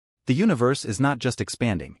The universe is not just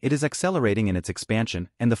expanding, it is accelerating in its expansion,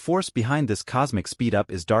 and the force behind this cosmic speed-up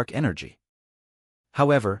is dark energy.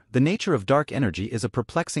 However, the nature of dark energy is a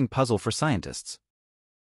perplexing puzzle for scientists.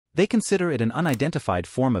 They consider it an unidentified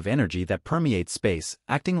form of energy that permeates space,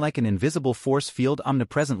 acting like an invisible force field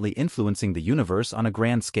omnipresently influencing the universe on a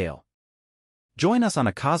grand scale. Join us on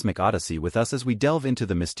a cosmic odyssey with us as we delve into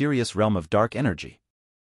the mysterious realm of dark energy.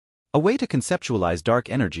 A way to conceptualize dark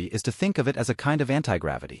energy is to think of it as a kind of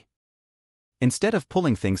anti-gravity. Instead of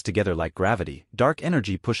pulling things together like gravity, dark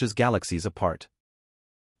energy pushes galaxies apart.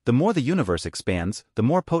 The more the universe expands, the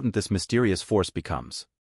more potent this mysterious force becomes.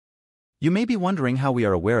 You may be wondering how we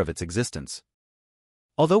are aware of its existence.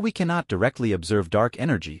 Although we cannot directly observe dark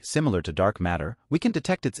energy similar to dark matter, we can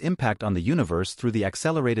detect its impact on the universe through the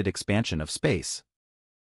accelerated expansion of space.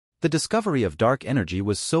 The discovery of dark energy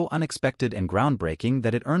was so unexpected and groundbreaking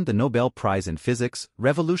that it earned the Nobel Prize in Physics,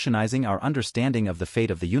 revolutionizing our understanding of the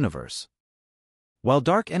fate of the universe. While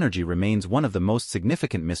dark energy remains one of the most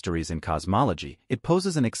significant mysteries in cosmology, it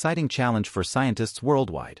poses an exciting challenge for scientists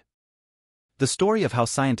worldwide. The story of how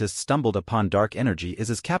scientists stumbled upon dark energy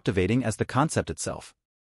is as captivating as the concept itself.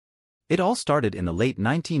 It all started in the late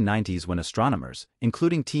 1990s when astronomers,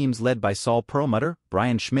 including teams led by Saul Perlmutter,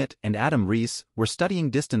 Brian Schmidt, and Adam Rees, were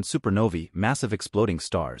studying distant supernovae, massive exploding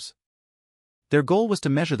stars. Their goal was to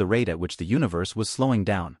measure the rate at which the universe was slowing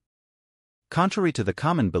down. Contrary to the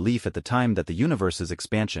common belief at the time that the universe's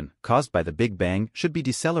expansion, caused by the Big Bang, should be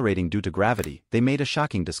decelerating due to gravity, they made a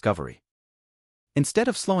shocking discovery. Instead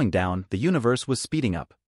of slowing down, the universe was speeding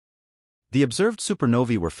up. The observed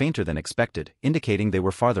supernovae were fainter than expected, indicating they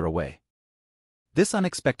were farther away. This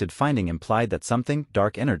unexpected finding implied that something,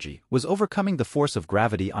 dark energy, was overcoming the force of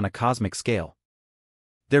gravity on a cosmic scale.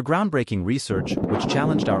 Their groundbreaking research, which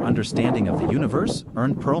challenged our understanding of the universe,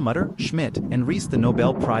 earned Perlmutter, Schmidt, and Rees the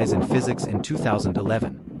Nobel Prize in Physics in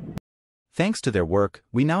 2011. Thanks to their work,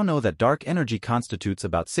 we now know that dark energy constitutes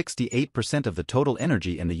about 68% of the total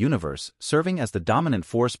energy in the universe, serving as the dominant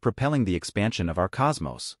force propelling the expansion of our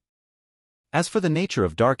cosmos. As for the nature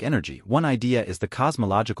of dark energy, one idea is the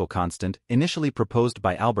cosmological constant, initially proposed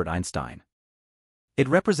by Albert Einstein. It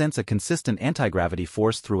represents a consistent anti-gravity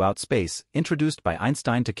force throughout space, introduced by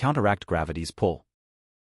Einstein to counteract gravity's pull.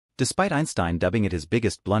 Despite Einstein dubbing it his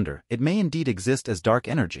biggest blunder, it may indeed exist as dark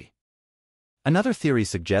energy. Another theory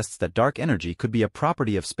suggests that dark energy could be a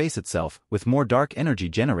property of space itself, with more dark energy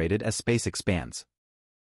generated as space expands.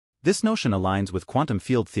 This notion aligns with quantum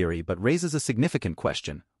field theory but raises a significant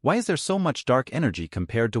question: why is there so much dark energy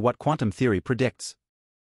compared to what quantum theory predicts?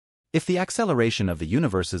 If the acceleration of the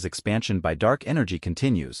universe's expansion by dark energy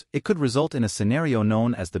continues, it could result in a scenario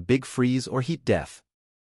known as the Big Freeze or heat death.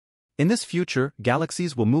 In this future,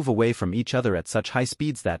 galaxies will move away from each other at such high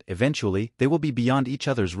speeds that, eventually, they will be beyond each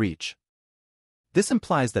other's reach. This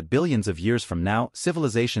implies that billions of years from now,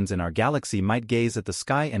 civilizations in our galaxy might gaze at the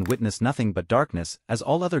sky and witness nothing but darkness, as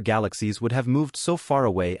all other galaxies would have moved so far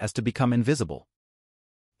away as to become invisible.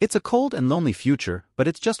 It's a cold and lonely future, but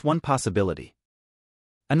it's just one possibility.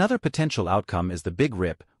 Another potential outcome is the Big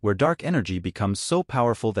Rip, where dark energy becomes so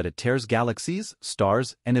powerful that it tears galaxies,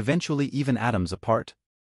 stars, and eventually even atoms apart.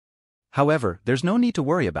 However, there's no need to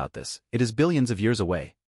worry about this, it is billions of years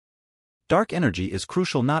away. Dark energy is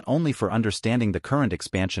crucial not only for understanding the current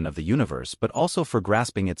expansion of the universe but also for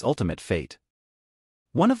grasping its ultimate fate.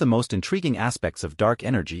 One of the most intriguing aspects of dark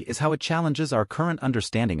energy is how it challenges our current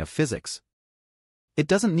understanding of physics. It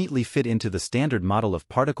doesn't neatly fit into the standard model of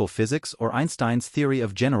particle physics or Einstein's theory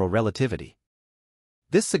of general relativity.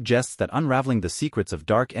 This suggests that unraveling the secrets of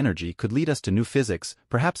dark energy could lead us to new physics,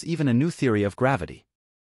 perhaps even a new theory of gravity.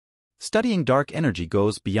 Studying dark energy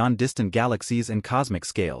goes beyond distant galaxies and cosmic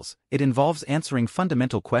scales. It involves answering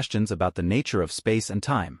fundamental questions about the nature of space and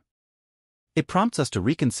time. It prompts us to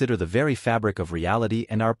reconsider the very fabric of reality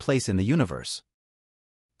and our place in the universe.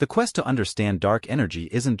 The quest to understand dark energy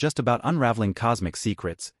isn't just about unraveling cosmic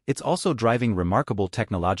secrets, it's also driving remarkable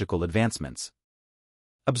technological advancements.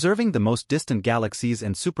 Observing the most distant galaxies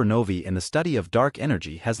and supernovae in the study of dark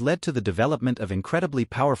energy has led to the development of incredibly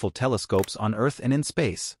powerful telescopes on Earth and in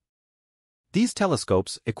space. These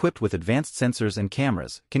telescopes, equipped with advanced sensors and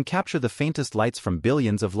cameras, can capture the faintest lights from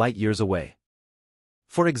billions of light-years away.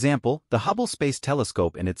 For example, the Hubble Space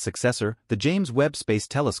Telescope and its successor, the James Webb Space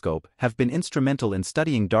Telescope, have been instrumental in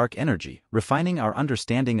studying dark energy, refining our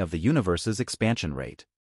understanding of the universe's expansion rate.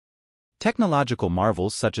 Technological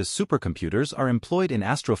marvels such as supercomputers are employed in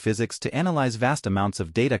astrophysics to analyze vast amounts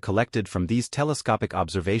of data collected from these telescopic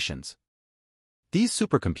observations. These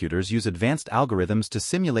supercomputers use advanced algorithms to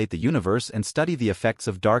simulate the universe and study the effects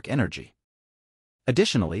of dark energy.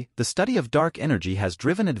 Additionally, the study of dark energy has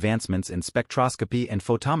driven advancements in spectroscopy and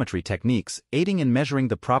photometry techniques, aiding in measuring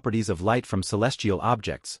the properties of light from celestial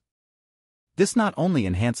objects. This not only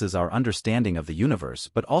enhances our understanding of the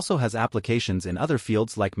universe but also has applications in other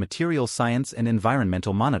fields like material science and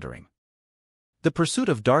environmental monitoring. The pursuit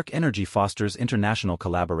of dark energy fosters international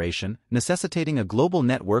collaboration, necessitating a global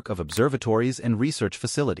network of observatories and research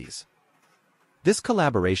facilities. This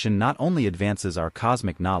collaboration not only advances our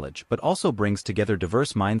cosmic knowledge but also brings together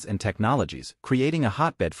diverse minds and technologies, creating a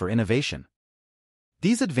hotbed for innovation.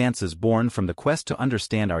 These advances born from the quest to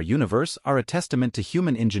understand our universe are a testament to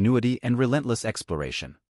human ingenuity and relentless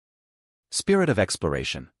exploration. Spirit of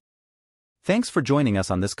exploration. Thanks for joining us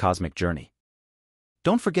on this cosmic journey.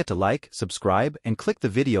 Don't forget to like, subscribe, and click the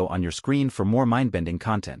video on your screen for more mind-bending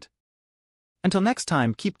content. Until next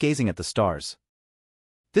time, keep gazing at the stars.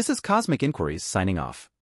 This is Cosmic Inquiries signing off.